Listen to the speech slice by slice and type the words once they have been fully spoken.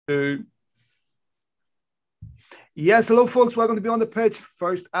Yes, hello folks, welcome to Beyond the Pitch,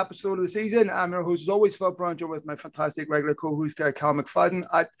 first episode of the season. I'm your host as always, Phil Brancher, with my fantastic regular co-host there, Cal McFadden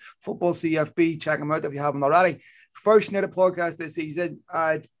at Football CFB. Check him out if you haven't already. First net podcast this season.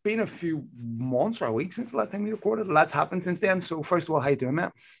 It's been a few months or a week since the last time we recorded. A lot's happened since then. So first of all, how you doing,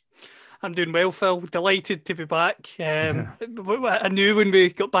 mate? I'm doing well, Phil. Delighted to be back. I knew when we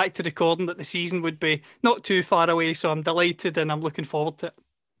got back to recording that the season would be not too far away, so I'm delighted and I'm looking forward to it.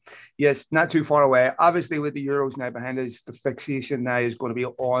 Yes, not too far away. Obviously, with the Euros now behind us, the fixation now is going to be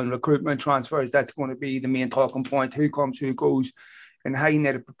on recruitment transfers. That's going to be the main talking point. Who comes, who goes, and how you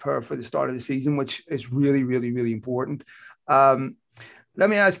need to prepare for the start of the season, which is really, really, really important. Let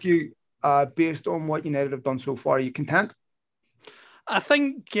me ask you, based on what United have done so far, are you content? I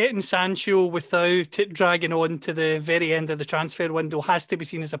think getting Sancho without it dragging on to the very end of the transfer window has to be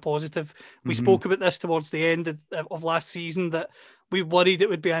seen as a positive. We spoke about this towards the end of last season, that we worried it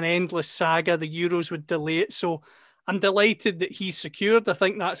would be an endless saga. The Euros would delay it. So I'm delighted that he's secured. I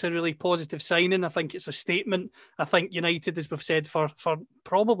think that's a really positive signing. I think it's a statement. I think United, as we've said for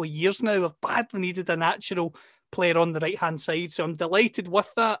probably years now, have badly needed a natural player on the right-hand side. So I'm delighted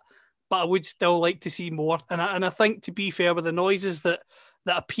with that. But I would still like to see more. And I think, to be fair, with the noises that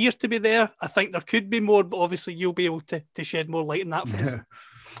appear to be there, I think there could be more, but obviously you'll be able to shed more light on that for us.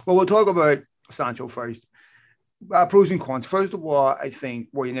 Well, we'll talk about Sancho first. Pros and cons. First of all, I think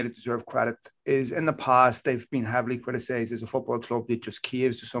where United deserve credit is in the past, they've been heavily criticised as a football club that just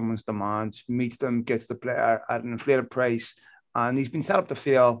caves to someone's demands, meets them, gets the player at an inflated price, and he's been set up to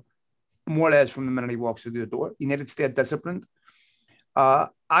fail more or less from the minute he walks through the door. United stayed disciplined.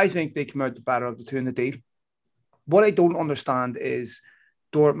 I think they come out the better of the two in the deal. What I don't understand is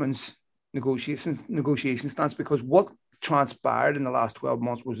Dortmund's negotiation stance, because what transpired in the last 12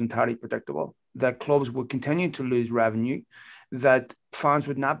 months was entirely predictable. That clubs would continue to lose revenue, that fans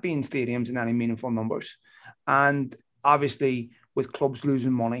would not be in stadiums in any meaningful numbers. And obviously, with clubs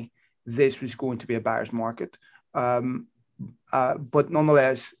losing money, this was going to be a buyer's market. But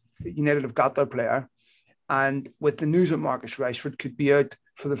nonetheless, United have got their player. And with the news that Marcus Rashford could be out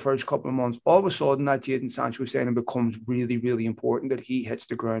for the first couple of months, all of a sudden that Jadon Sancho signing becomes really, really important, that he hits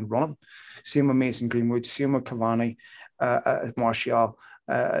the ground running. Same with Mason Greenwood, same with Cavani, Martial,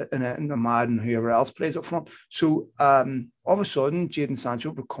 and Ahmad, and whoever else plays up front. So all of a sudden, Jadon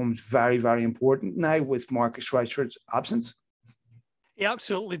Sancho becomes very, very important now with Marcus Rashford's absence. He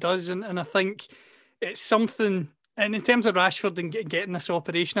absolutely does. And I think it's something. And in terms of Rashford and getting this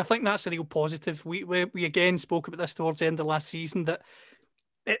operation, I think that's a real positive. We again spoke about this towards the end of last season, that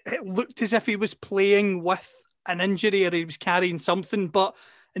it looked as if he was playing with an injury or he was carrying something. But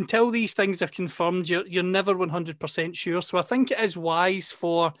until these things are confirmed, you're never 100% sure. So I think it is wise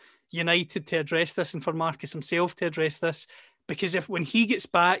for United to address this and for Marcus himself to address this, because when he gets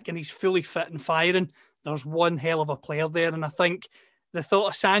back and he's fully fit and firing, there's one hell of a player there. And I think the thought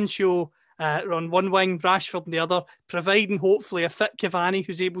of Sancho on one wing, Rashford on the other, providing hopefully a fit Cavani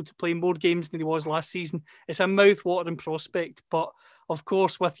who's able to play more games than he was last season, it's a mouth-watering prospect. But of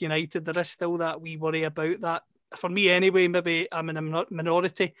course, with United, there is still that wee worry about that. For me anyway, maybe I'm in a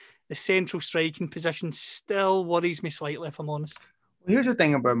minority. The central striking position still worries me slightly, if I'm honest. Well, here's the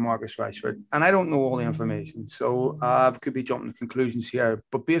thing about Marcus Rashford, and I don't know all the information, so I could be jumping to conclusions here,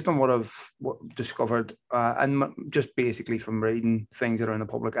 but based on what I've discovered, and just basically from reading things that are in the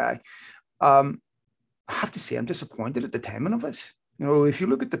public eye, I have to say I'm disappointed at the timing of this. You know, if you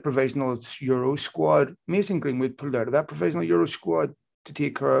look at the provisional Euro squad, Mason Greenwood pulled out of that provisional Euro squad to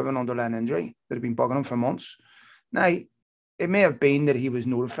take care of an underlying injury that had been bugging him for months. Now, it may have been that he was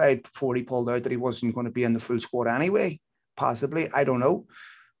notified before he pulled out that he wasn't going to be in the full squad anyway, possibly, I don't know.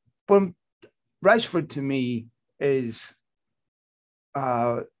 But Rashford, to me, is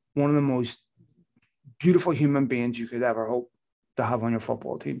one of the most beautiful human beings you could ever hope to have on your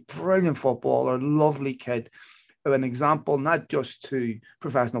football team. Brilliant footballer, lovely kid. An example, not just to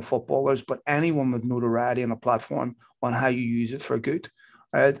professional footballers, but anyone with notoriety and a platform on how you use it for good.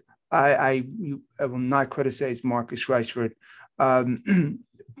 I will not criticize Marcus Rashford in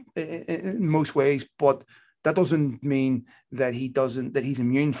most ways, but that doesn't mean that he's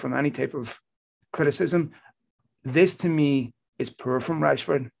immune from any type of criticism. This, to me, is poor from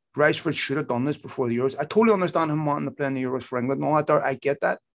Rashford. Rashford should have done this before the Euros. I totally understand him wanting to play in the Euros for England and all that. I get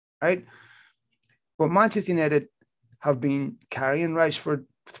that, right? But Manchester United have been carrying Rashford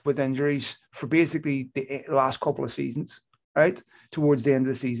with injuries for basically the last couple of seasons, right? Towards the end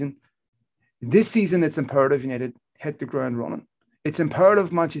of the season. This season, it's imperative United hit the ground running. It's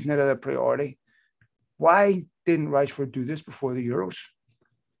imperative Manchester United a priority. Why didn't Rashford do this before the Euros?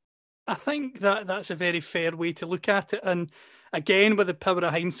 I think that's a very fair way to look at it. And again, with the power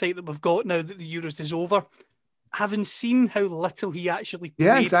of hindsight that we've got now that the Euros is over, having seen how little he actually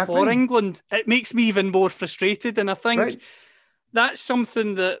played for England, it makes me even more frustrated. And I think that's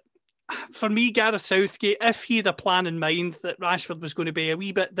something that, for me, Gareth Southgate, if he had a plan in mind that Rashford was going to be a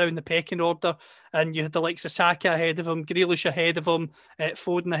wee bit down the pecking order, and you had the likes of Saka ahead of him, Grealish ahead of him,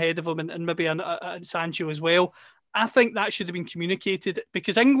 Foden ahead of him, and maybe Sancho as well, I think that should have been communicated,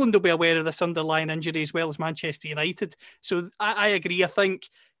 because England will be aware of this underlying injury as well as Manchester United. So I agree. I think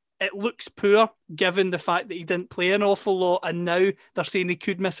it looks poor given the fact that he didn't play an awful lot, and now they're saying he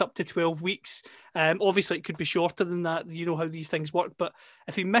could miss up to 12 weeks. Obviously, it could be shorter than that. You know how these things work. But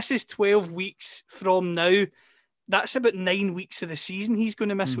if he misses 12 weeks from now, that's about 9 weeks of the season he's going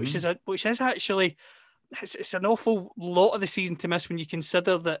to miss, which is actually it's an awful lot of the season to miss when you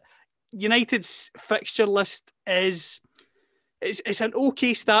consider that United's fixture list is it's an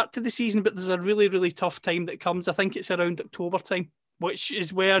okay start to the season, but there's a really, really tough time that comes. I think it's around October time, which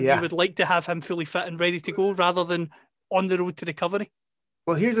is where you would like to have him fully fit and ready to go rather than on the road to recovery.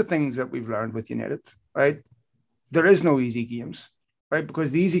 Well, here's the things that we've learned with United, right? There is no easy games, right?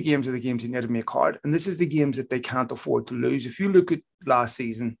 Because the easy games are the games United make hard, and this is the games that they can't afford to lose. If you look at last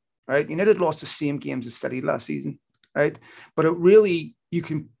season, right, United lost the same games as City last season, right? But it really, you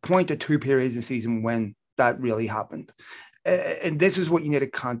can point to 2 periods in the season when that really happened. And this is what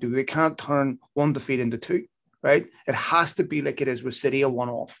United can't do. They can't turn one defeat into 2. Right? It has to be like it is with City, a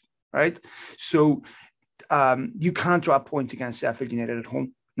one-off, right? So you can't drop points against Sheffield United at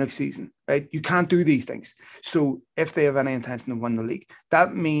home next season, right? You can't do these things. So if they have any intention of winning the league,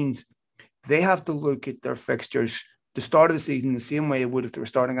 that means they have to look at their fixtures the start of the season the same way it would if they were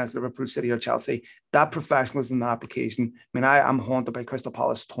starting against Liverpool, City or Chelsea. That professionalism, that application. I mean, I'm haunted by Crystal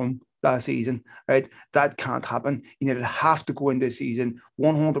Palace at home last season, right? That can't happen. United have to go into the season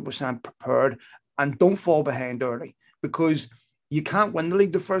 100% prepared. And don't fall behind early, because you can't win the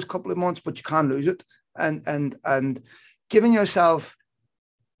league the first couple of months, but you can lose it. And giving yourself,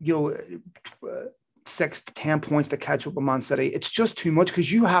 6 to 10 points to catch up with Man City, it's just too much,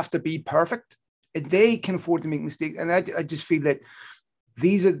 because you have to be perfect. They can afford to make mistakes, and I just feel that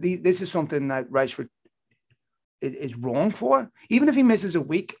this is something that Rashford is wrong for. Even if he misses a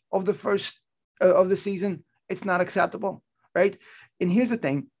week of the first of the season, it's not acceptable, right? And here's the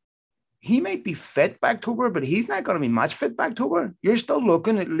thing. He might be fit by October, but he's not going to be match fit by October. You're still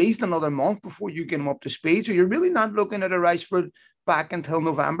looking at least another month before you get him up to speed. So you're really not looking at a Rashford back until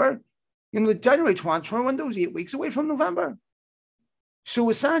November. The January transfer window is 8 weeks away from November. So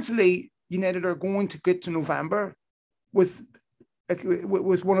essentially, United are going to get to November with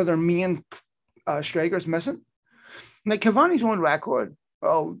one of their main strikers missing. Now, Cavani's on record.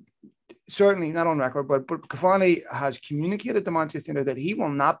 Well, certainly not on record, but Cavani has communicated to Manchester United that he will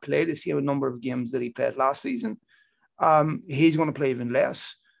not play the same number of games that he played last season. He's going to play even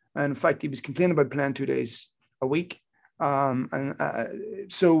less. And in fact, he was complaining about playing 2 days a week.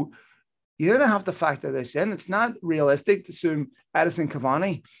 So you don't have to factor this in. It's not realistic to assume Edinson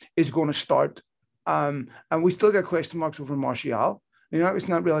Cavani is going to start. And we still get question marks over Martial. It's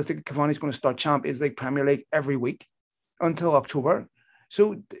not realistic Cavani's going to start Champions League, Premier League every week until October.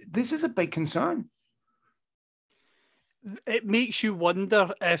 So this is a big concern. It makes you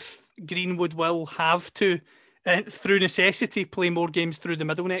wonder if Greenwood will have to, through necessity, play more games through the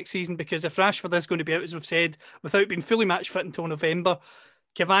middle next season, because if Rashford is going to be out, as we've said, without being fully match fit until November,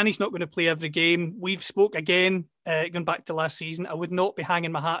 Cavani's not going to play every game. We've spoke again, going back to last season, I would not be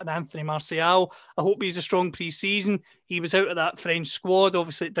hanging my hat on Anthony Martial. I hope he's a strong pre-season. He was out of that French squad.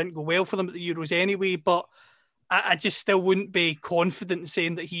 Obviously, it didn't go well for them at the Euros anyway, but I just still wouldn't be confident in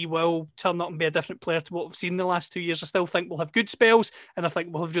saying that he will turn up and be a different player to what we've seen in the last 2 years. I still think we'll have good spells, and I think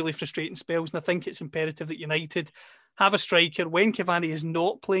we'll have really frustrating spells. And I think it's imperative that United have a striker when Cavani is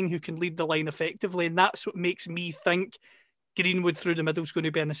not playing who can lead the line effectively. And that's what makes me think Greenwood through the middle is going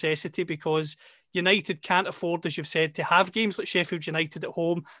to be a necessity, because United can't afford, as you've said, to have games like Sheffield United at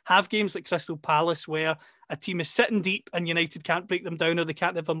home, have games like Crystal Palace where a team is sitting deep and United can't break them down, or they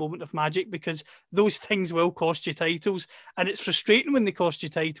can't have a moment of magic, because those things will cost you titles. And it's frustrating when they cost you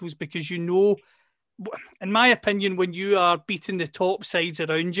titles, because in my opinion, when you are beating the top sides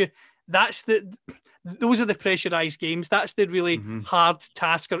around you, those are the pressurised games. That's the really hard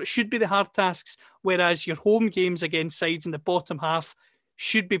task, or it should be the hard tasks. Whereas your home games against sides in the bottom half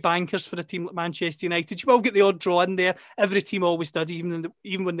should be bankers for a team like Manchester United. You will get the odd draw in there. Every team always does,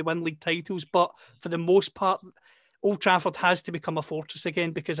 even when they win league titles. But for the most part, Old Trafford has to become a fortress again,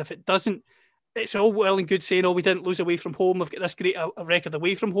 because if it doesn't, it's all well and good saying, we didn't lose away from home, we've got this great a record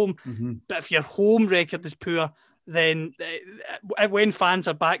away from home. But if your home record is poor, then when fans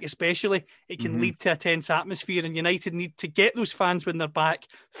are back especially, it can lead to a tense atmosphere, and United need to get those fans when they're back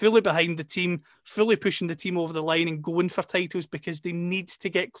fully behind the team, fully pushing the team over the line and going for titles, because they need to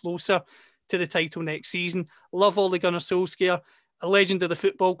get closer to the title next season. Love Ole Gunnar Solskjaer, a legend of the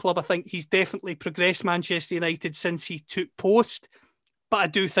football club. I think he's definitely progressed Manchester United since he took post, but I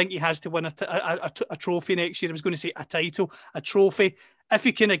do think he has to win a trophy next year. I was going to say a title, a trophy. If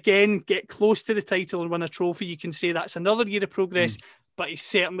he can again get close to the title and win a trophy, you can say that's another year of progress, but he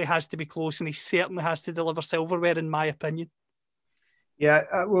certainly has to be close, and he certainly has to deliver silverware, in my opinion. Yeah,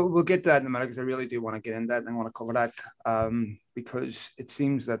 we'll get to that in a minute, because I really do want to get into that and I want to cover that, because it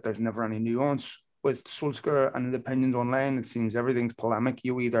seems that there's never any nuance with Solskjaer and the opinions online. It seems everything's polemic.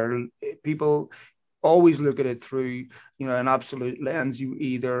 People always look at it through, an absolute lens. You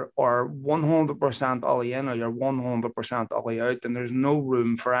either are 100% Ollie in or you're 100% Ollie out, and there's no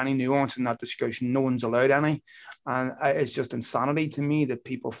room for any nuance in that discussion. No one's allowed any. And it's just insanity to me that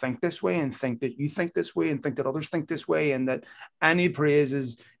people think this way and think that you think this way and think that others think this way, and that any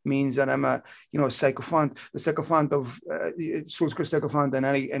praises means that I'm a sycophant of Solskjaer sycophant, and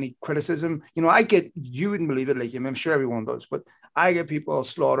any criticism. I get, you wouldn't believe it, like I'm sure everyone does, but I get people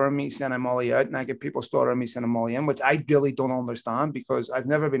slaughtering me saying I'm Ollie out, and I get people slaughtering me saying I'm Ollie in, which I really don't understand, because I've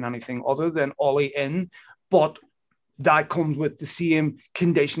never been anything other than Ollie in. But that comes with the same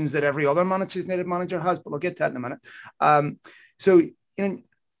conditions that every other Manchester United manager has. But I'll get to that in a minute. So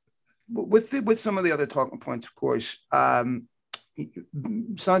with some of the other talking points, of course,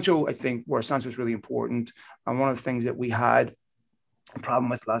 Sancho, I think where Sancho's really important, and one of the things that we had a problem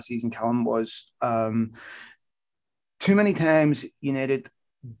with last season, Callum, was too many times United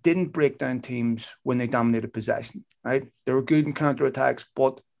didn't break down teams when they dominated possession, right? They were good in counter-attacks,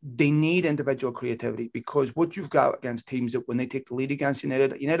 but they need individual creativity, because what you've got against teams that when they take the lead against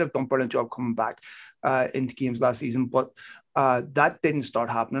United have done a brilliant job coming back into games last season, but that didn't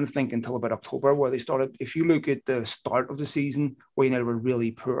start happening, I think, until about October, where they started. If you look at the start of the season, where United were really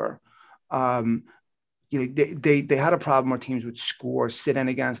poor, they had a problem where teams would score, sit in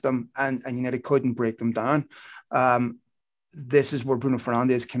against them, and United couldn't break them down. This is where Bruno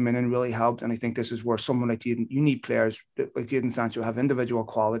Fernandes came in and really helped. And I think this is where someone like Jadon, you need players like Jadon Sancho have individual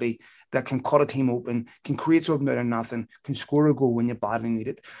quality that can cut a team open, can create something out of nothing, can score a goal when you badly need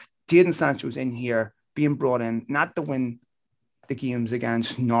it. Jadon Sancho's in here being brought in not to win the games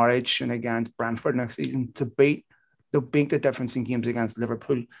against Norwich and against Brentford next season, to make the difference in games against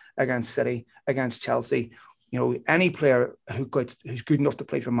Liverpool, against City, against Chelsea. Any player who's good enough to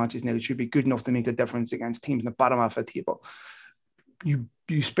play for Manchester United should be good enough to make the difference against teams in the bottom half of the table. You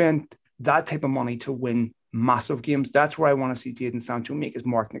spend that type of money to win massive games. That's where I want to see Jadon Sancho make his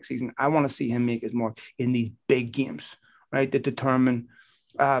mark next season. I want to see him make his mark in these big games, right, that determine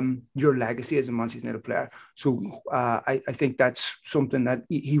your legacy as a Manchester United player. So I think that's something that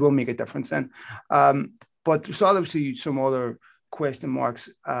he will make a difference in. But there's obviously some other question marks.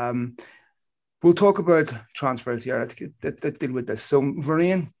 We'll talk about transfers here that deal with this. So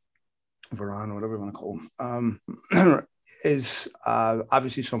Varane, whatever you want to call him, is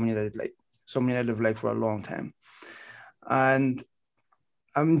obviously someone United have liked for a long time. And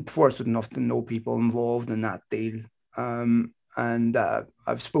I'm fortunate enough to know people involved in that deal. And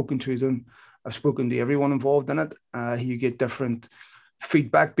I've spoken to them. I've spoken to everyone involved in it. You get different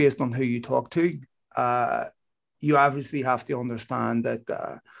feedback based on who you talk to. You obviously have to understand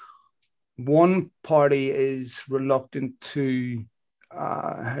that one party is reluctant to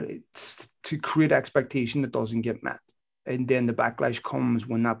create expectation that doesn't get met. And then the backlash comes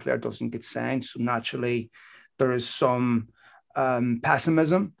when that player doesn't get signed. So naturally, there is some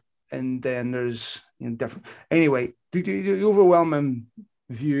pessimism, and then there's different. Anyway, the overwhelming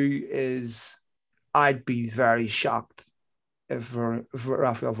view is I'd be very shocked if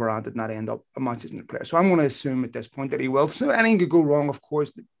Rafael Varane did not end up a Manchester United player. So I'm going to assume at this point that he will. So anything could go wrong, of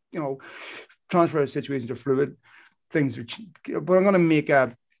course. Transfer situations are fluid. Things are, but I'm going to make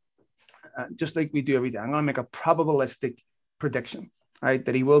just like we do every day, I'm going to make a probabilistic prediction, right,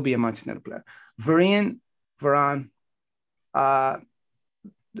 that he will be a Manchester United player. Varane,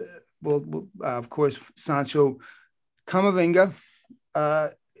 of course, Sancho. Camavinga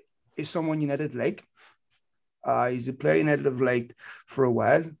is someone United like. He's a player United have liked for a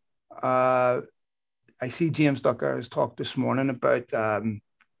while. I see James Ducker has talked this morning about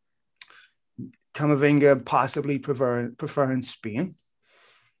Camavinga possibly preferring Spain,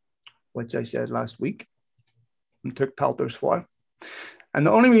 which I said last week and took pelters for. And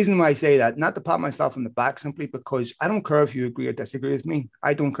the only reason why I say that, not to pat myself on the back, simply because I don't care if you agree or disagree with me.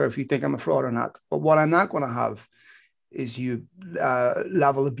 I don't care if you think I'm a fraud or not. But what I'm not going to have is you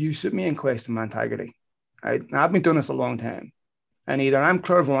level abuse at me and question my integrity. right? Now, I've been doing this a long time, and either I'm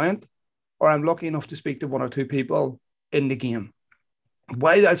clairvoyant or I'm lucky enough to speak to one or two people in the game.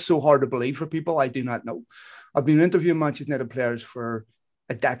 Why that's so hard to believe for people, I do not know. I've been interviewing Manchester United players for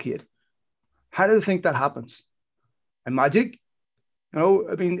a decade. How do you think that happens? And magic?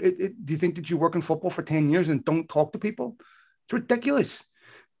 I mean, do you think that you work in football for 10 years and don't talk to people? It's ridiculous.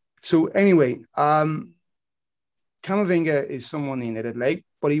 So anyway, Camavinga is someone United like,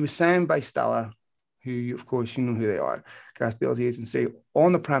 but he was signed by Stella, who, of course, you know who they are, Gareth Bale's agency,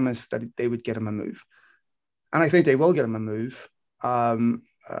 on the premise that they would get him a move. And I think they will get him a move.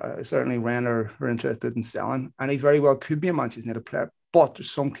 Certainly Rennes are interested in selling, and he very well could be a Manchester United player, but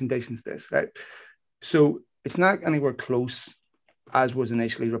there's some conditions to this, right? So it's not anywhere close as was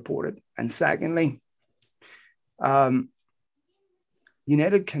initially reported. And secondly,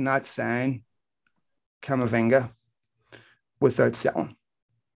 United cannot sign Camavinga without selling.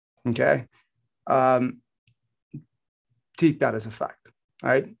 Okay? Take that as a fact,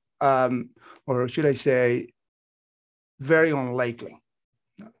 right? Or should I say, very unlikely.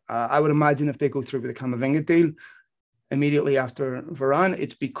 I would imagine if they go through with the Camavinga deal immediately after Varane,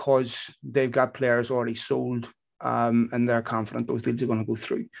 it's because they've got players already sold and they're confident those deals are going to go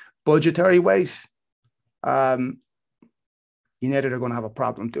through. Budgetary wise, United are going to have a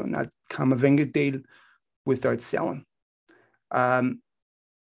problem doing that Camavinga deal without selling.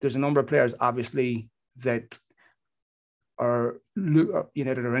 There's a number of players, obviously, that are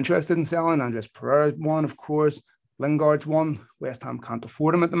United are interested in selling. Andres Pereira's one, of course. Lingard's one. West Ham can't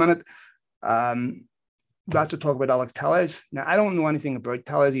afford him at the minute. Lots to talk about Alex Telles. Now, I don't know anything about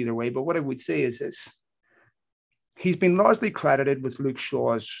Telles either way, but what I would say is this. He's been largely credited with Luke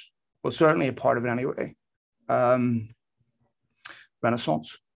Shaw's, well, certainly a part of it anyway,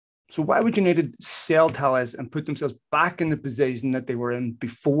 renaissance. So why would United sell Telles and put themselves back in the position that they were in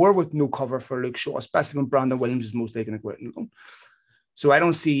before with no cover for Luke Shaw, especially when Brandon Williams is most likely going to go out and loan? So I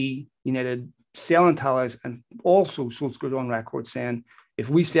don't see United selling Telles, and also Solskjaer's on record saying, if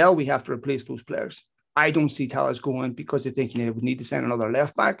we sell, we have to replace those players. I don't see Telles going because they think United would need to sign another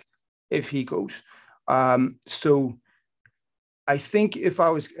left back if he goes. So I think I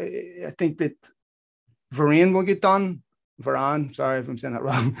think that Varane will get done. Varane, sorry if I'm saying that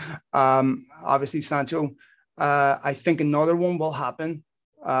wrong. Obviously Sancho. I think another one will happen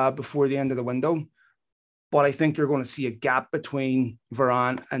before the end of the window, but I think you're going to see a gap between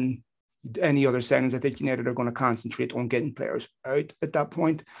Varane and any other signings. I think United are going to concentrate on getting players out at that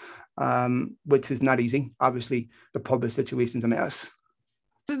point, which is not easy. Obviously, the public situation's a mess.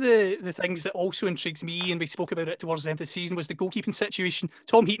 One of the things that also intrigues me, and we spoke about it towards the end of the season, was the goalkeeping situation.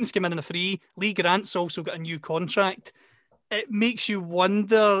 Tom Heaton's come in on a free. Lee Grant's also got a new contract. It makes you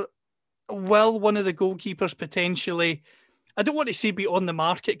wonder, will one of the goalkeepers potentially, I don't want to say be on the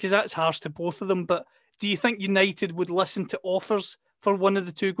market because that's harsh to both of them, but do you think United would listen to offers for one of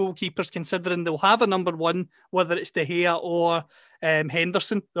the two goalkeepers, considering they'll have a number one, whether it's De Gea or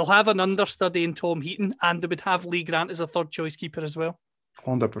Henderson? They'll have an understudy in Tom Heaton, and they would have Lee Grant as a third choice keeper as well.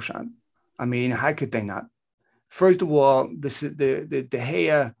 100%. I mean, how could they not? First of all, the De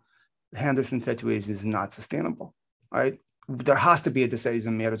Gea Henderson situation is not sustainable, right? There has to be a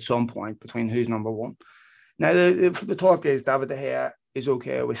decision made at some point between who's number one. Now, the talk is David De Gea is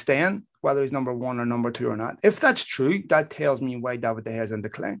okay with staying, whether he's number one or number two or not. If that's true, that tells me why David De Gea is in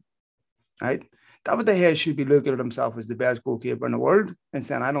decline, right? David De Gea should be looking at himself as the best goalkeeper in the world and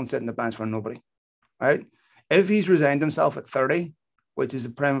saying, I don't sit in the bench for nobody, right? If he's resigned himself at 30, which is the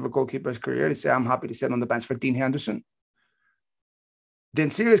prime of a goalkeeper's career, to say, I'm happy to sit on the bench for Dean Henderson,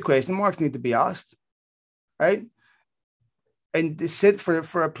 then serious question marks need to be asked, right? And to sit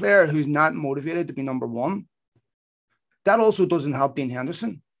for a player who's not motivated to be number one, that also doesn't help Dean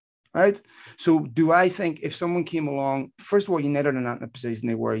Henderson, right? So do I think if someone came along, first of all, United are not in a position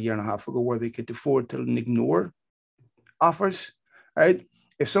they were a year and a half ago where they could afford to ignore offers, right?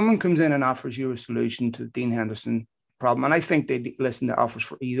 If someone comes in and offers you a solution to the Dean Henderson problem, and I think they listen to offers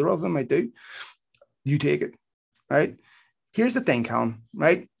for either of them, I do, you take it, right? Here's the thing, Callum,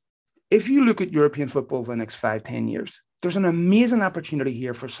 right? If you look at European football for the next 5-10 years, there's an amazing opportunity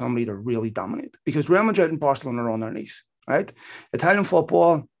here for somebody to really dominate because Real Madrid and Barcelona are on their knees, right? Italian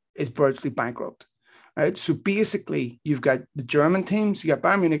football is virtually bankrupt, right? So basically, you've got the German teams, you got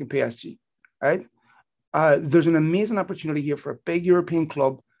Bayern Munich and PSG, right? There's an amazing opportunity here for a big European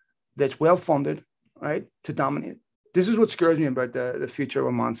club that's well-funded, right, to dominate. This is what scares me about the future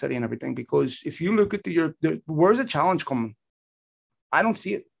of Man City and everything, because if you look at where's the challenge coming? I don't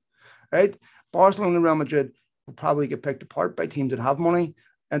see it, right? Barcelona and Real Madrid will probably get picked apart by teams that have money.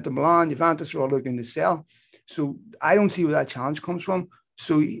 Inter Milan, Juventus are all looking to sell. So I don't see where that challenge comes from.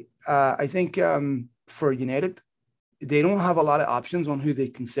 So I think for United, they don't have a lot of options on who they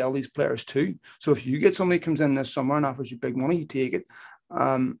can sell these players to. So if you get somebody who comes in this summer and offers you big money, you take it.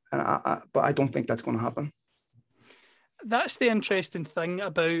 But I don't think that's going to happen. That's the interesting thing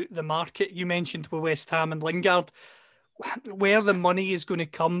about the market. You mentioned with West Ham and Lingard, where the money is going to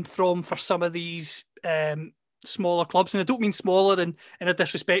come from for some of these smaller clubs. And I don't mean smaller in a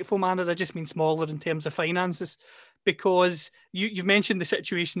disrespectful manner. I just mean smaller in terms of finances. Because you've mentioned the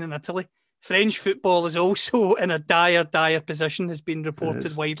situation in Italy. French football is also in a dire position, has been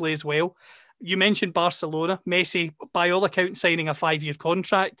reported widely as well. You mentioned Barcelona. Messi, by all accounts, signing a 5-year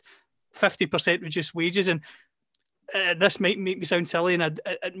contract, 50% reduced wages. And this might make me sound silly. And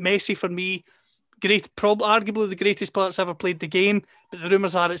Messi, for me, arguably the greatest player that's ever played the game. But the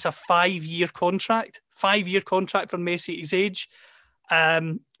rumours are it's a 5-year contract. 5-year contract for Messi at his age.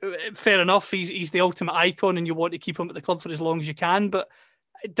 Fair enough, he's the ultimate icon and you want to keep him at the club for as long as you can. But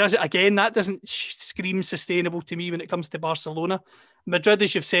that doesn't scream sustainable to me when it comes to Barcelona. Madrid,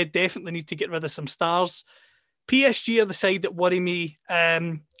 as you've said, definitely need to get rid of some stars. PSG are the side that worry me.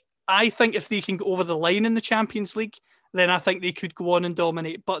 I think if they can go over the line in the Champions League, then I think they could go on and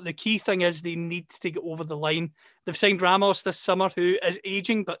dominate. But the key thing is they need to get over the line. They've signed Ramos this summer, who is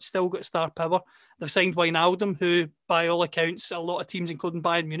ageing but still got star power. They've signed Wijnaldum, who, by all accounts, a lot of teams, including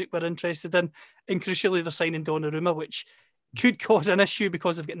Bayern Munich, were interested in. And crucially, they're signing Donnarumma, which could cause an issue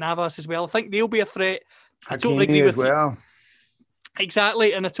because they've got Navas as well. I think they'll be a threat. I totally agree with you.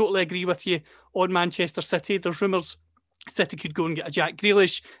 Exactly, and I totally agree with you on Manchester City. There's rumours City could go and get a Jack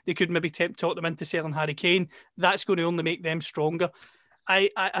Grealish. They could maybe talk them into selling Harry Kane. That's going to only make them stronger.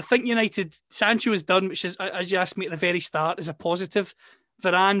 I think United, Sancho is done, which is, as you asked me at the very start, is a positive.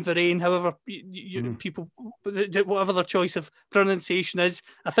 Varane, however people, whatever their choice of pronunciation is,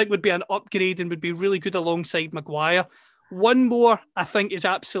 I think would be an upgrade and would be really good alongside Maguire. One more, I think, is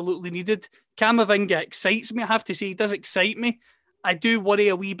absolutely needed. Camavinga excites me, I have to say. He does excite me. I do worry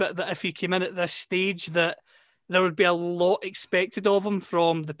a wee bit that if he came in at this stage that there would be a lot expected of him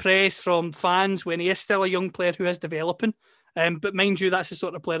from the press, from fans, when he is still a young player who is developing. But mind you, that's the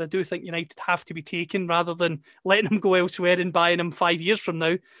sort of player I do think United have to be taking rather than letting him go elsewhere and buying him 5 years from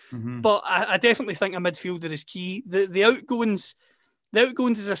now. Mm-hmm. But I definitely think a midfielder is key. The outgoings,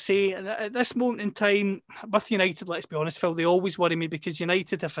 as I say, at this moment in time, with United, let's be honest, Phil, they always worry me because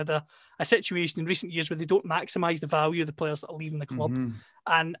United have had a situation in recent years where they don't maximise the value of the players that are leaving the club. Mm-hmm.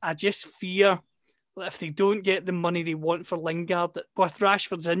 And I just fear that if they don't get the money they want for Lingard, that with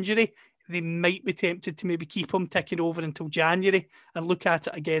Rashford's injury, they might be tempted to maybe keep him ticking over until January and look at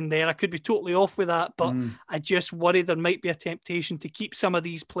it again there. I could be totally off with that, but I just worry there might be a temptation to keep some of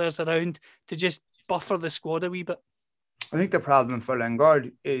these players around to just buffer the squad a wee bit. I think the problem for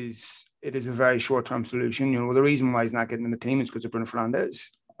Lingard is it is a very short-term solution. You know, the reason why he's not getting in the team is because of Bruno Fernandes.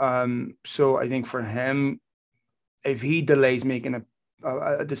 So I think for him, if he delays making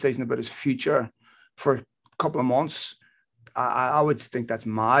a decision about his future for a couple of months, I would think that's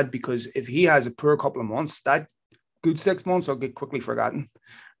mad, because if he has a poor couple of months, that good 6 months will get quickly forgotten.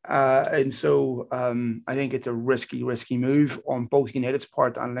 And so I think it's a risky move on both United's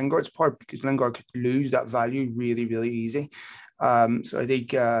part and Lingard's part, because Lingard could lose that value really, really easy. So I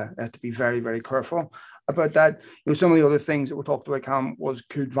think I have to be very, very careful about that. You know, some of the other things that we talked about, Cam, was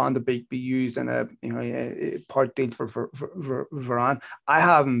could Van de Beek be used in a part deal for Varane? I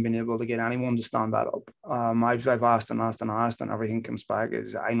haven't been able to get anyone to stand that up. I've asked and everything comes back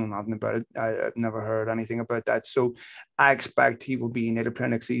is I know nothing about it. I've never heard anything about that. So I expect he will be United player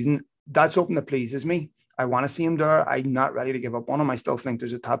next season. That's something that pleases me. I want to see him there. I'm not ready to give up on him. I still think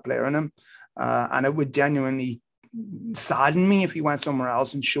there's a top player in him, and it would genuinely sadden me if he went somewhere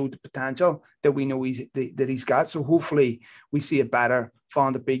else and showed the potential that we know he's got. So hopefully we see a better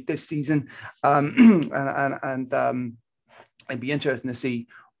Van de Beek this season, and it'd be interesting to see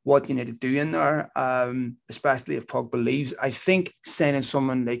what you need to do in there, especially if Pogba leaves. I think signing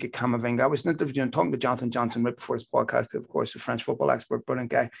someone like a Camavinga. I was talking to Jonathan Johnson right before this podcast, of course, a French football expert,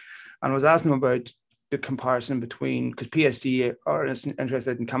 brilliant guy, and I was asking him about the comparison between, because PSG are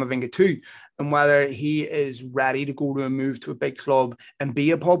interested in Camavinga too, and whether he is ready to go to a move to a big club and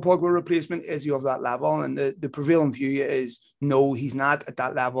be a Paul Pogba replacement. Is he of that level? And the prevailing view is no, he's not at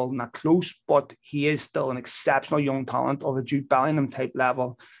that level, not close, but he is still an exceptional young talent of a Jude Bellingham type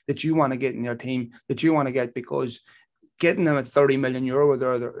level that you want to get in your team, that you want to get, because getting them at 30 million euro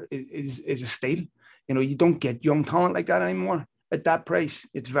there is a steal. You know, you don't get young talent like that anymore. At that price,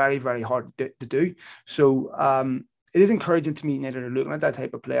 it's very, very hard to do. So it is encouraging to me that they're looking at that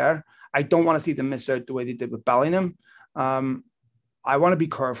type of player. I don't want to see them miss out the way they did with Bellingham. I want to be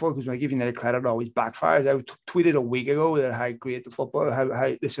careful because when I give United credit, it always backfires. I tweeted a week ago that how great the football, how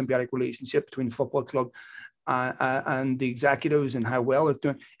the symbiotic relationship between the football club and the executives and how well they're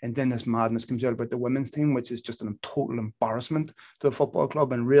doing. And then this madness comes out about the women's team, which is just a total embarrassment to the football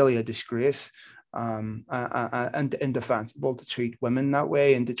club and really a disgrace. And indefensible to treat women that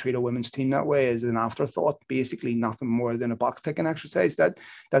way and to treat a women's team that way as an afterthought, basically nothing more than a box ticking exercise.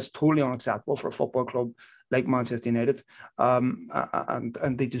 That's totally unacceptable for a football club like Manchester United,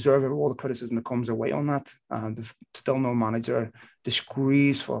 and they deserve all the criticism that comes away on that. There's still no manager,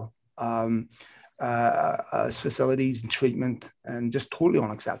 disgraceful facilities and treatment, and just totally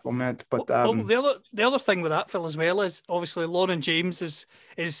unacceptable, mate. But the other thing with that, Phil, as well, is obviously Lauren James is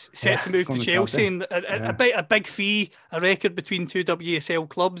set to move to Chelsea, and a big fee, a record between two WSL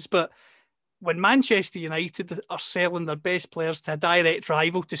clubs, but when Manchester United are selling their best players to a direct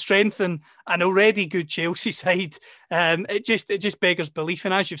rival to strengthen an already good Chelsea side, it just beggars belief.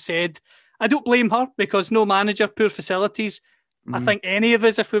 And as you've said, I don't blame her because no manager, poor facilities. I think any of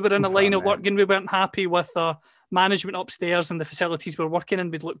us, if we were in a line of work and we weren't happy with the management upstairs and the facilities we're working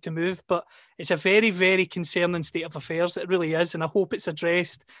in, we'd look to move. But it's a very, very concerning state of affairs. It really is. And I hope it's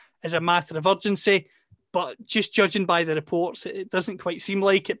addressed as a matter of urgency. But just judging by the reports, it doesn't quite seem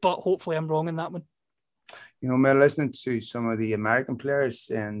like it, but hopefully I'm wrong in that one. You know, man, listening to some of the American players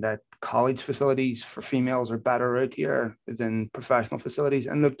and that college facilities for females are better out here than professional facilities.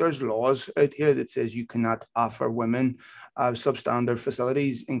 And look, there's laws out here that says you cannot offer women substandard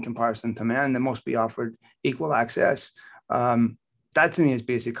facilities in comparison to men. They must be offered equal access. That to me is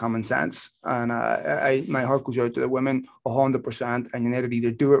basic common sense. And my heart goes out to the women 100%. And United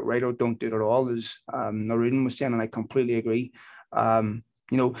either do it right or don't do it at all, as Noreen was saying, and I completely agree. You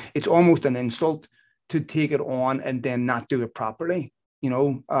know, it's almost an insult to take it on and then not do it properly. You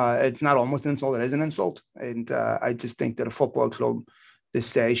know, it's not almost an insult, it is an insult. And I just think that a football club this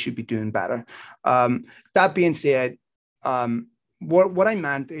size should be doing better. That being said, what I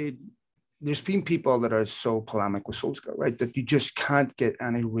meant, there's been people that are so polemic with Solskjaer, right? That you just can't get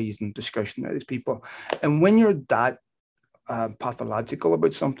any reasoned discussion out of these people. And when you're that pathological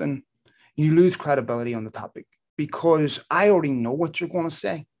about something, you lose credibility on the topic because I already know what you're going to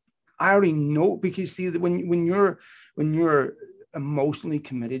say. I already know, because see, when you're emotionally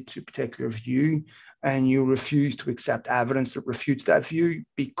committed to a particular view and you refuse to accept evidence that refutes that view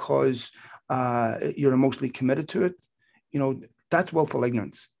because you're emotionally committed to it, you know, that's willful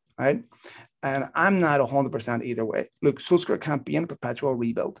ignorance. Right. And I'm not 100% either way. Look, Solskjaer can't be in a perpetual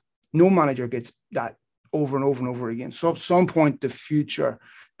rebuild. No manager gets that over and over and over again. So at some point,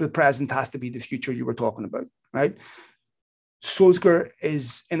 the present has to be the future you were talking about. Right. Solskjaer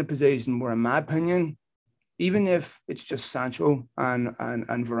is in a position where, in my opinion, even if it's just Sancho and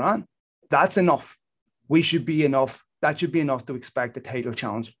Varane, that's enough. We should be enough. That should be enough to expect a title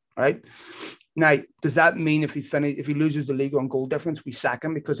challenge. Right. Now, does that mean if he loses the league on goal difference, we sack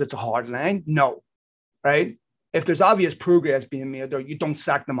him because it's a hard line? No, right? If there's obvious progress being made there, you don't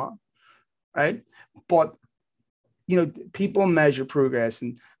sack them on, right? But, you know, people measure progress.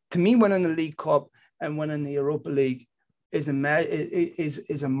 And to me, winning the League Cup and winning the Europa League is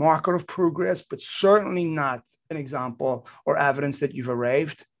a marker of progress, but certainly not an example or evidence that you've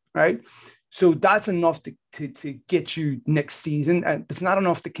arrived, right? So that's enough to get you next season. But it's not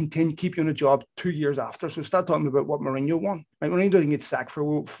enough to keep you in a job 2 years after. So start talking about what Mourinho won. Right? Mourinho didn't get sacked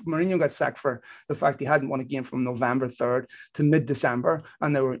Mourinho got sacked for the fact he hadn't won a game from November 3rd to mid-December.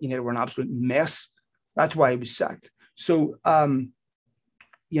 And they were an absolute mess. That's why he was sacked. So,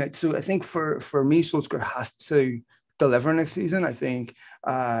 so I think for me, Solskjaer has to deliver next season. I think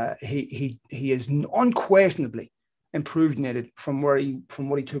he is unquestionably improved United from what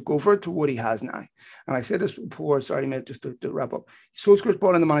he took over to what he has now. And I said this before, sorry, mate, just to wrap up. Solskjaer's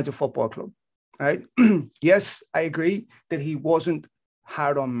brought in the manager football club, right? Yes, I agree that he wasn't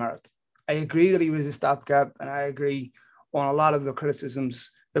hard on merit. I agree that he was a stopgap, and I agree on a lot of the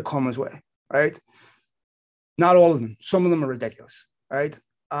criticisms that come his way, right? Not all of them. Some of them are ridiculous, right?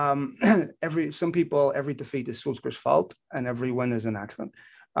 Every defeat is Solskjaer's fault, and every win is an accident.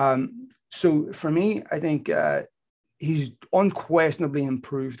 So for me, I think he's unquestionably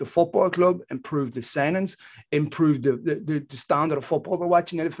improved the football club, improved the signings, improved the standard of football we're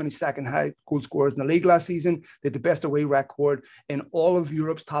watching. They finished second high goal scorers in the league last season. They had the best away record in all of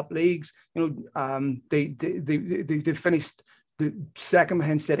Europe's top leagues. You know, they finished the second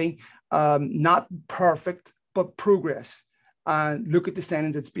behind City. Not perfect, but progress. And look at the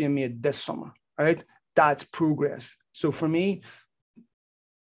signings that's being made this summer, right? That's progress. So for me,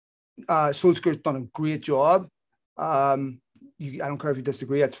 Solskjaer's done a great job. I don't care if you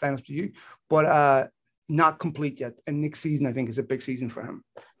disagree, that's fine up to you. But not complete yet. And next season, I think, is a big season for him.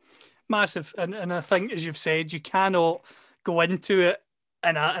 Massive. And I think, as you've said, you cannot go into it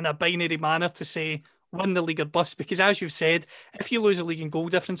in a binary manner to say win the league or bust, because as you've said, if you lose a league and goal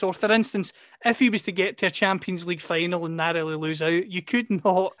difference, or for instance, if he was to get to a Champions League final and narrowly lose out, you could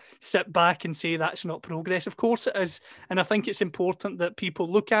not sit back and say that's not progress. Of course it is. And I think it's important that people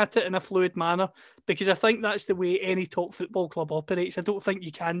look at it in a fluid manner, because I think that's the way any top football club operates. I don't think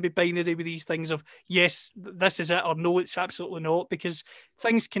you can be binary with these things of, yes, this is it, or no, it's absolutely not, because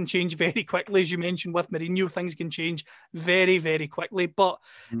things can change very quickly. As you mentioned with Mourinho, things can change very, very quickly. But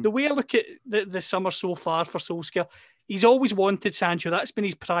the way I look at the summer so far for Solskjaer, he's always wanted Sancho. That's been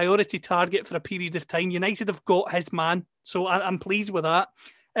his priority target for a period of time. United have got his man, so I'm pleased with that.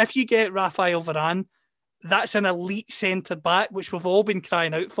 If you get Rafael Varane, that's an elite centre-back, which we've all been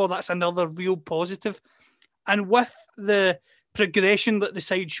crying out for. That's another real positive. And with the progression that the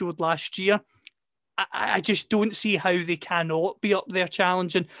side showed last year, I just don't see how they cannot be up there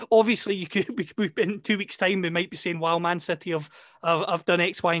challenging. Obviously, in 2 weeks' time, we might be saying, wow, Man City have done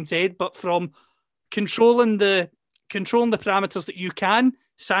X, Y, and Z. But from controlling the parameters that you can,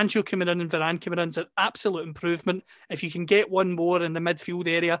 Sancho coming in and Varane coming in is an absolute improvement. If you can get one more in the midfield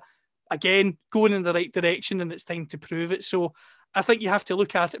area, again, going in the right direction, and it's time to prove it. So I think you have to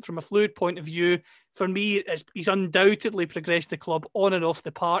look at it from a fluid point of view. For me, he's undoubtedly progressed the club on and off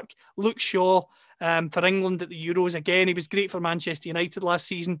the park. Luke Shaw for England at the Euros, again, he was great for Manchester United last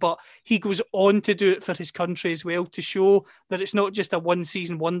season, but he goes on to do it for his country as well, to show that it's not just a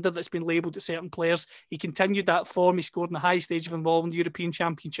one-season wonder that's been labelled at certain players. He continued that form. He scored in the high stage of involvement in the European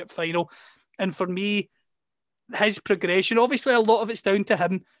Championship final. And for me, his progression, obviously a lot of it's down to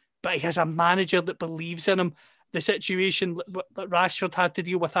him, but he has a manager that believes in him. The situation that Rashford had to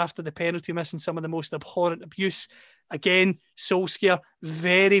deal with after the penalty miss and some of the most abhorrent abuse. Again, Solskjaer,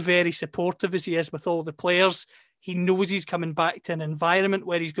 very, very supportive as he is with all the players. He knows he's coming back to an environment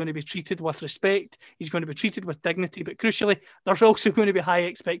where he's going to be treated with respect. He's going to be treated with dignity. But crucially, there's also going to be high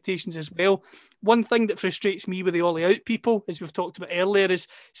expectations as well. One thing that frustrates me with the Ollie out people, as we've talked about earlier, is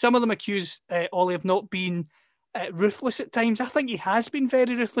some of them accuse Ollie of not being ruthless at times. I think he has been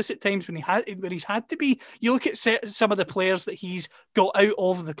very ruthless at times when he's had to be. You look at some of the players that he's got out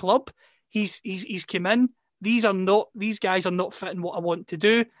of the club. He's come in. These guys are not fitting what I want to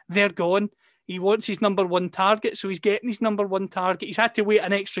do. They're gone. He wants his number one target, so he's getting his number one target. He's had to wait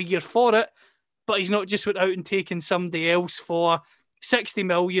an extra year for it, but he's not just went out and taken somebody else for 60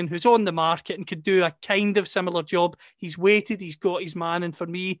 million who's on the market and could do a kind of similar job. He's waited. He's got his man, and for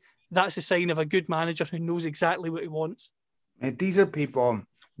me, that's a sign of a good manager who knows exactly what he wants. And these are people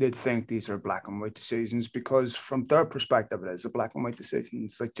that think these are black and white decisions, because from their perspective, it is a black and white decision.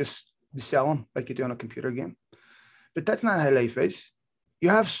 It's like just sell them like you do on a computer game. But that's not how life is. You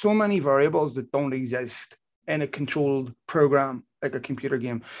have so many variables that don't exist in a controlled program like a computer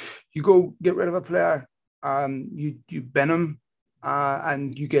game. You go get rid of a player, you bin him,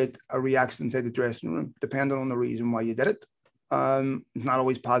 and you get a reaction inside the dressing room, depending on the reason why you did it. It's not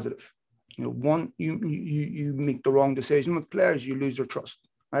always positive. You make the wrong decision with players, you lose their trust,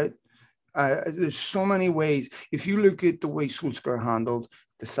 right? There's so many ways. If you look at the way Solskjaer handled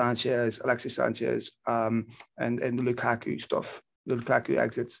the Alexis Sanchez, and the Lukaku stuff, the Lukaku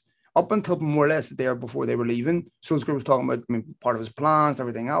exits, up until more or less the day before they were leaving, Solskjaer was talking about part of his plans,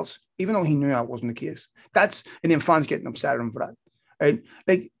 everything else, even though he knew that wasn't the case. And then fans getting upset at him for that, right?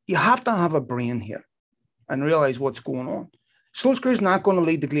 Like, you have to have a brain here and realize what's going on. Solskjaer is not going to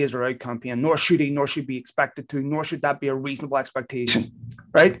lead the Glazer out campaign, nor should he, nor should be expected to, nor should that be a reasonable expectation,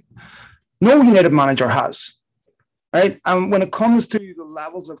 right? No United manager has, right? And when it comes to the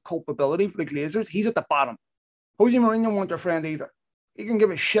levels of culpability for the Glazers, he's at the bottom. Jose Mourinho won't their friend either. He can give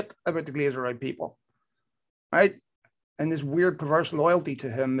a shit about the Glazer out people, right? And this weird perverse loyalty to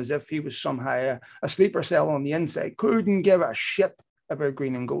him, as if he was somehow a sleeper cell on the inside, couldn't give a shit about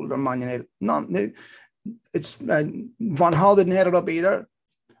green and gold or Man United. It's Van Gaal didn't head it up either.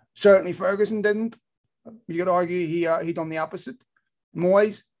 Certainly Ferguson didn't. You could argue he done the opposite.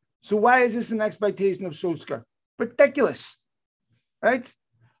 Moyes. So why is this an expectation of Solskjaer? Ridiculous, right?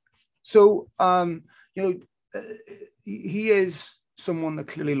 So he is someone that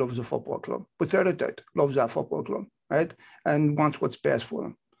clearly loves a football club, without a doubt, loves that football club, right? And wants what's best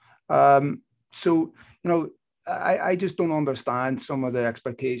for them. I just don't understand some of the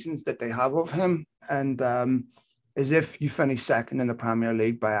expectations that they have of him, and as if you finish second in the Premier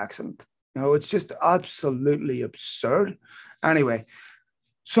League by accident. It's just absolutely absurd. Anyway,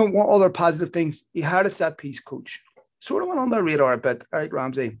 so what other positive things? He had a set-piece coach. Sort of went on the radar a bit, right,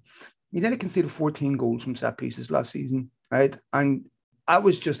 Ramsey? He did concede 14 goals from set pieces last season, right? And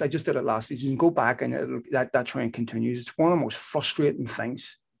I just did it last season. Go back and that trend continues. It's one of the most frustrating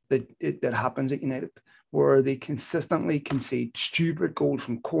things that happens at United, where they consistently concede stupid goals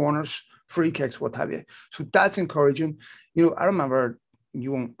from corners, free kicks, what have you. So that's encouraging. I remember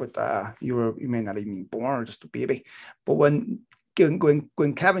you won't, but you may not even be born or just a baby. But when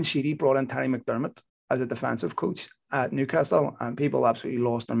Kevin Sheedy brought in Terry McDermott as a defensive coach at Newcastle, and people absolutely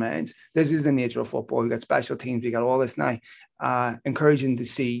lost their minds. This is the nature of football. We got special teams. We got all this now. Encouraging to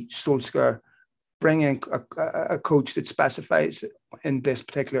see Solskjaer bring in a coach that specifies in this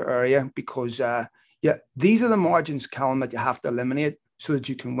particular area, because these are the margins, Callum, that you have to eliminate so that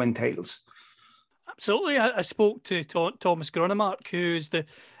you can win titles. Absolutely. I spoke to Thomas Gronemark, who's the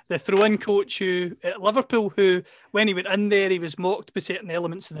throw-in coach who at Liverpool, who when he went in there, he was mocked by certain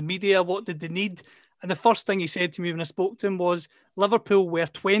elements of the media. What did they need? And the first thing he said to me when I spoke to him was Liverpool were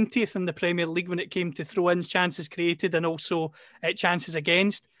 20th in the Premier League when it came to throw-ins, chances created, and also chances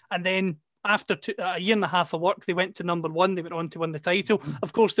against. And then after a year and a half of work, they went to number 1. They went on to win the title.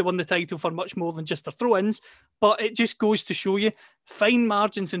 Of course, they won the title for much more than just their throw-ins, but it just goes to show you fine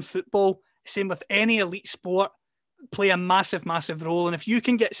margins in football, same with any elite sport, play a massive, massive role. And if you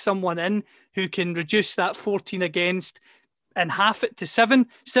can get someone in who can reduce that 14 against and half it to 7,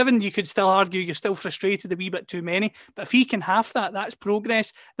 you could still argue you're still frustrated, a wee bit too many. But if he can half that, that's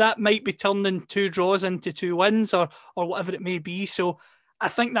progress. That might be turning 2 draws into 2 wins or whatever it may be. So I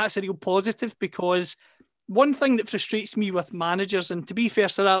think that's a real positive, because one thing that frustrates me with managers, and to be fair,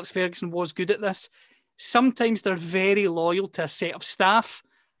 Sir Alex Ferguson was good at this, sometimes they're very loyal to a set of staff.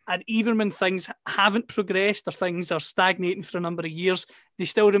 And even when things haven't progressed or things are stagnating for a number of years, they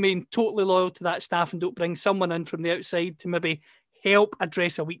still remain totally loyal to that staff and don't bring someone in from the outside to maybe help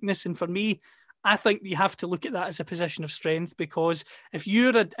address a weakness. And for me, I think you have to look at that as a position of strength, because if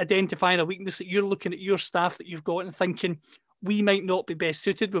you're identifying a weakness, that you're looking at your staff that you've got and thinking, we might not be best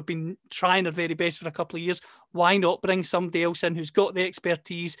suited. We've been trying our very best for a couple of years. Why not bring somebody else in who's got the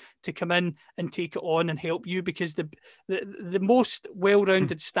expertise to come in and take it on and help you? Because the most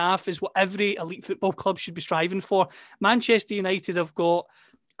well-rounded staff is what every elite football club should be striving for. Manchester United have got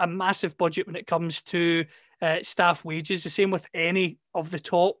a massive budget when it comes to staff wages, the same with any of the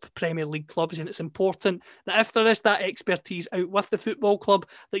top Premier League clubs, and it's important that if there is that expertise out with the football club,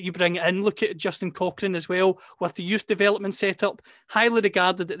 that you bring it in. Look at Justin Cochrane as well, with the youth development setup, highly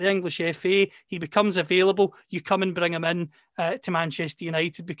regarded at the English FA. He becomes available, you come and bring him in to Manchester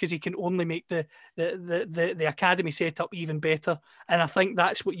United, because he can only make the academy setup even better. And I think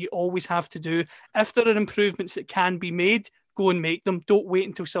that's what you always have to do. If there are improvements that can be made, go and make them. Don't wait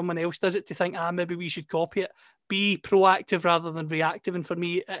until someone else does it to think, maybe we should copy it. Be proactive rather than reactive. And for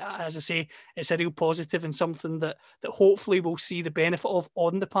me, as I say, it's a real positive and something that hopefully we'll see the benefit of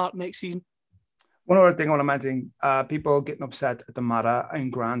on the park next season. One other thing I want to mention, people getting upset at the Mata and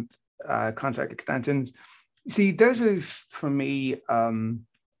Grant contract extensions. See, this is, for me, an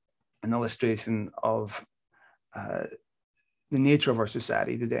illustration of the nature of our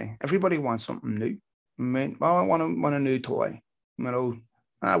society today. Everybody wants something new. I mean, well, I want a new toy.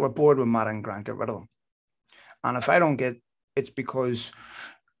 We're bored with Mata and Grant, get rid of them. And if I don't get, it's because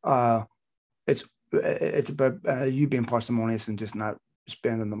it's about you being parsimonious and just not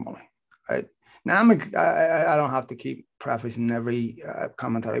spending the money, right? Now, I don't have to keep prefacing every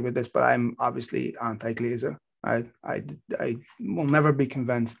commentary with this, but I'm obviously anti-Glazer. I will never be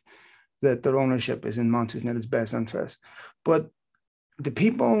convinced that their ownership is in Manchester United's best interest. But the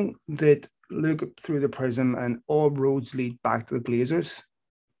people that look through the prism and all roads lead back to the Glazers,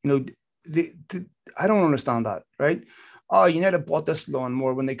 I don't understand that, right? Oh, United bought this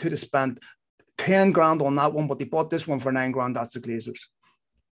lawnmower when they could have spent 10 grand on that one, but they bought this one for 9 grand. That's the Glazers.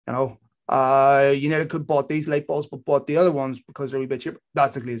 United could have bought these light bulbs, but bought the other ones because they're a bit cheaper.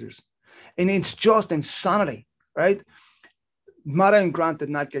 That's the Glazers. And it's just insanity, right? Mata and Grant did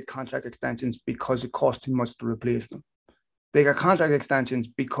not get contract extensions because it cost too much to replace them. They got contract extensions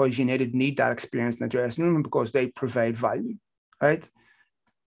because United need that experience in the dressing room and because they provide value, right?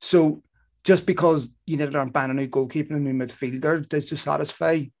 So just because United aren't buying a new goalkeeper and a new midfielder to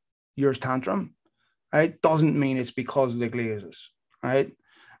satisfy your tantrum, right, doesn't mean it's because of the Glazers, right?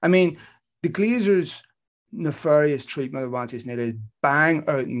 I mean, the Glazers' nefarious treatment of Manchester United bang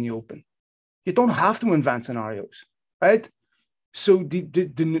out in the open. You don't have to invent scenarios, right? So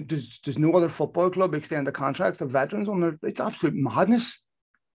does no other football club extend the contracts to veterans on their? It's absolute madness.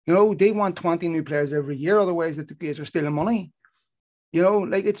 They want 20 new players every year. Otherwise, it's the Glazers stealing money.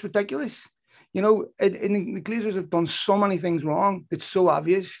 It's ridiculous. And the Glazers have done so many things wrong. It's so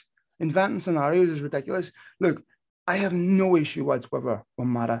obvious. Inventing scenarios is ridiculous. Look, I have no issue whatsoever with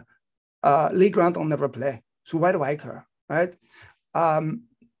Mata. Lee Grant will never play. So why do I care, right?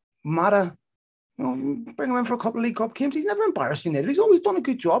 Mata, bring him in for a couple of League Cup games. He's never embarrassed United. He's always done a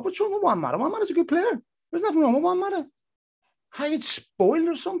good job. What's wrong with Juan Mata? Juan Mata's a good player. There's nothing wrong with Juan Mata. How it's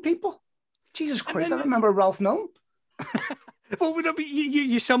spoiled some people. Jesus Christ, I remember Ralph Milne. Well,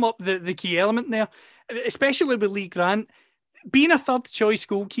 you sum up the key element there, especially with Lee Grant. Being a third choice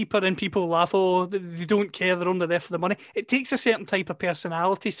goalkeeper and people laugh, oh, they don't care, they're only there for the money. It takes a certain type of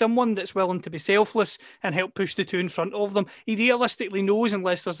personality, someone that's willing to be selfless and help push the two in front of them. He realistically knows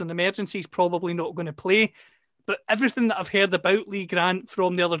unless there's an emergency, he's probably not going to play. But everything that I've heard about Lee Grant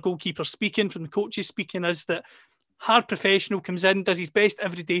from the other goalkeepers speaking, from the coaches speaking, is that hard professional, comes in, does his best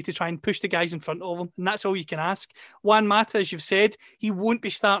every day to try and push the guys in front of him. And that's all you can ask. Juan Mata, as you've said, he won't be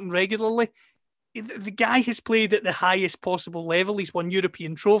starting regularly. The guy has played at the highest possible level. He's won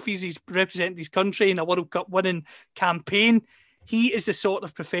European trophies. He's represented his country in a World Cup winning campaign. He is the sort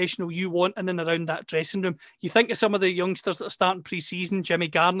of professional you want in and around that dressing room. You think of some of the youngsters that are starting pre-season, Jimmy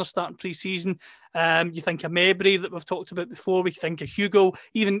Garner starting pre-season. You think of Mabry that we've talked about before. We think of Hugo,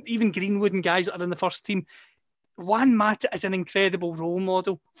 even Greenwood and guys that are in the first team. Juan Mata is an incredible role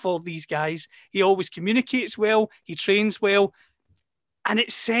model for these guys. He always communicates well. He trains well. And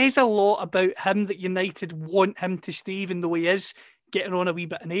it says a lot about him that United want him to stay, even though he is getting on a wee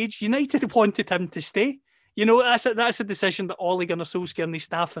bit in age. United wanted him to stay. That's a decision that Ole Gunnar Solskjaer and his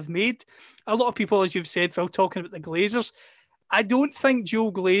staff have made. A lot of people, as you've said, Phil, talking about the Glazers. I don't think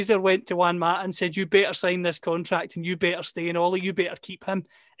Joe Glazer went to Juan Mata and said, you better sign this contract and you better stay in Ole, you better keep him.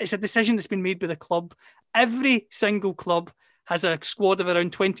 It's a decision that's been made by the club. Every single club has a squad of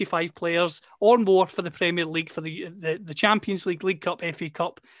around 25 players or more for the Premier League, for the Champions League, League Cup, FA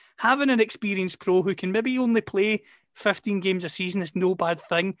Cup. Having an experienced pro who can maybe only play 15 games a season is no bad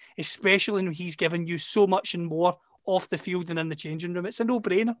thing, especially when he's given you so much and more off the field and in the changing room. It's a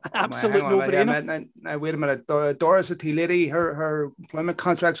no-brainer, absolute no-brainer. Now, wait a minute. Doris, a tea lady, her employment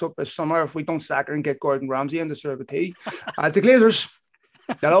contract's up this summer. If we don't sack her and get Gordon Ramsay in to serve a tea, it's the Glazers.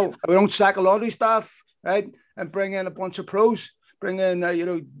 We don't sack a lot of these staff, right? And bring in a bunch of pros, bring in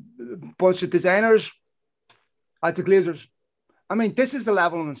a bunch of designers. That's the Glazers. I mean, this is the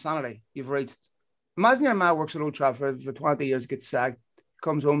level of insanity you've reached. Imagine your man works at Old Trafford for 20 years, gets sacked,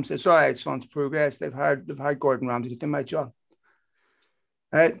 comes home, says, "All right, son's progress. They've hired Gordon Ramsay to do my job."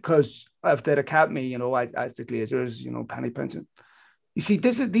 Right? Because if they'd have kept me, I'd the Glazers, penny pinching. You see,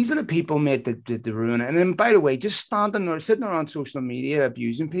 these are the people, mate, that ruin it. And then, by the way, just standing there, sitting there on social media,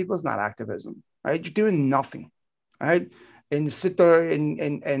 abusing people is not activism, right? You're doing nothing, right? And sit there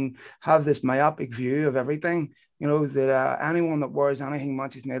and have this myopic view of everything, that anyone that wears anything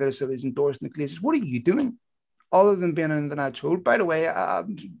Manchester United so is endorsing the Glazers. What are you doing? Other than being an internet troll. By the way,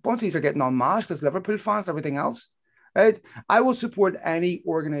 bunches are getting unmasked as Liverpool fans, everything else, right? I will support any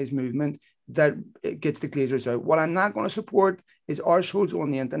organised movement that gets the Glazers out. What I'm not going to support is arseholes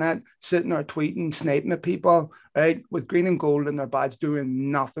on the internet sitting there tweeting, sniping at people, right, with green and gold in their badge,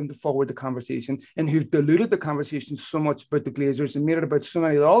 doing nothing to forward the conversation, and who've diluted the conversation so much about the Glazers and made it about so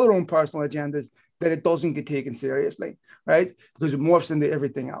many of their own personal agendas that it doesn't get taken seriously, right? Because it morphs into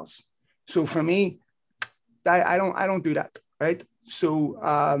everything else. So for me, I don't do that, right? So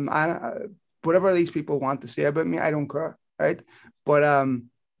whatever these people want to say about me, I don't care, right? But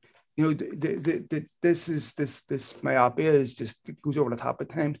this myopia is just, it goes over the top at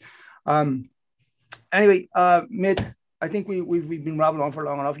times. Anyway, mate, I think we've been rambling on for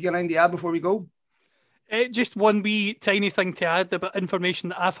long enough. You got anything to add before we go? Just one wee tiny thing to add about information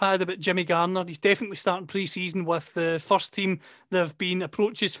that I've had about Jimmy Garner. He's definitely starting pre-season with the first team. There have been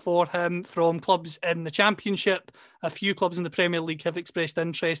approaches for him from clubs in the Championship. A few clubs in the Premier League have expressed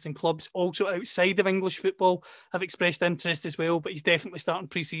interest, and clubs also outside of English football have expressed interest as well. But he's definitely starting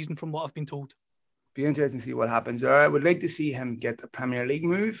pre-season from what I've been told. Be interesting to see what happens there. I would like to see him get a Premier League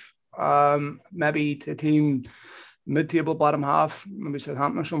move. Maybe to a team mid-table, bottom half, maybe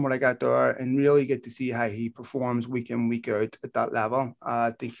Southampton or somewhere like that there, and really get to see how he performs week in, week out at that level. I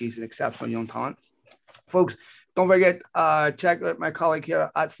think he's an exceptional young talent. Folks, don't forget, check out my colleague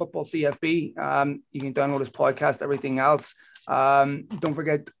here at Football CFB. You can download his podcast, everything else. Don't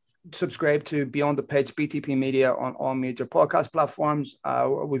forget, subscribe to Beyond the Pitch, BTP Media, on all major podcast platforms. We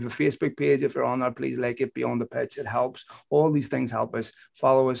have a Facebook page. If you're on there, please like it, Beyond the Pitch. It helps. All these things help us.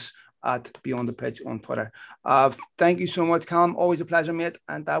 Follow us at Beyond the Pitch on Twitter. Thank you so much, Callum. Always a pleasure, mate.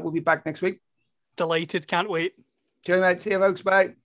 And we'll be back next week. Delighted. Can't wait. Cheers, mate. See you, folks. Bye.